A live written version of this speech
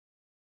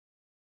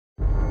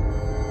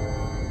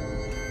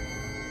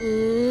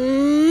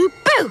Boo!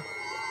 Boo!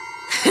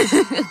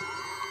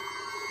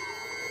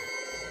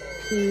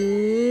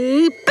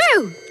 There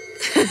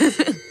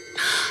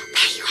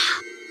you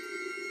are.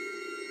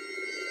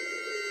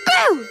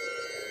 Boo!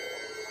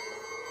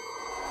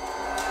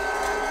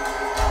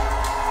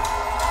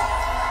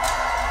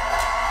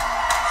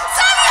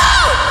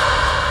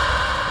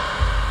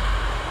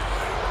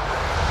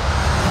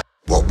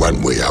 What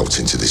went we out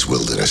into this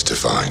wilderness to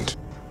find?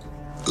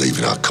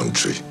 Leaving our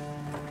country,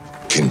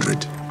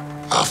 kindred,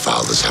 our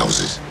fathers'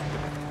 houses.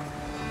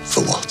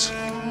 For what?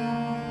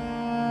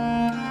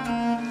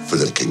 For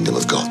the kingdom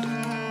of God.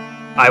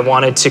 I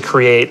wanted to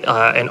create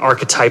an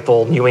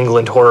archetypal New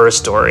England horror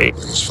story. We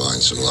must find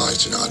some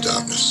light in our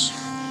darkness.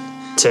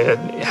 To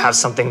have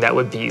something that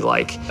would be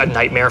like a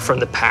nightmare from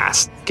the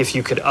past. If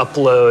you could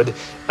upload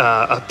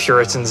a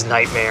Puritan's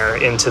nightmare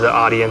into the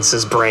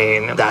audience's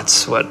brain,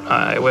 that's what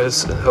I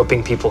was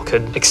hoping people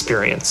could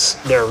experience.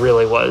 There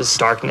really was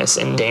darkness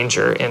and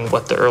danger in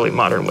what the early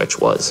modern witch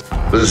was.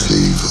 There's the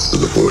evil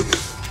of the wood.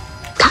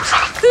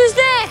 Who's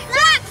there?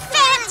 That's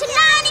it!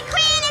 Tonight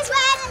Queen is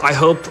ready! I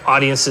hope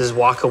audiences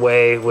walk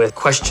away with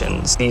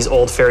questions. These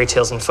old fairy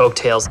tales and folk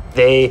tales,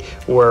 they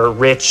were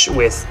rich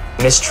with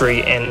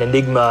mystery and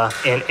enigma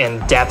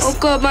and depth. Oh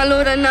God, my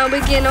Lord, I now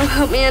begin. Oh,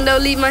 help me and I'll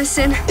leave my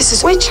sin. This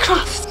is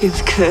witchcraft.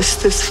 You've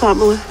cursed this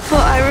family. For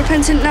I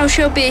repentant now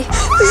shall be.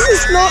 This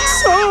is not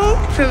so.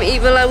 From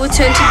evil I will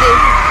turn to thee.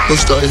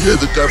 Must I hear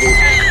the devil?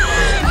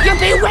 You're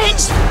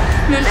bewitched!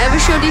 None ever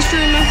shall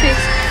destroy my faith,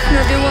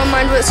 nor do I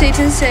mind what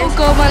Satan says. Oh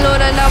God, my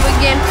Lord, I now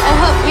begin. Oh,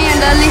 help me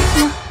and I'll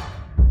leave my...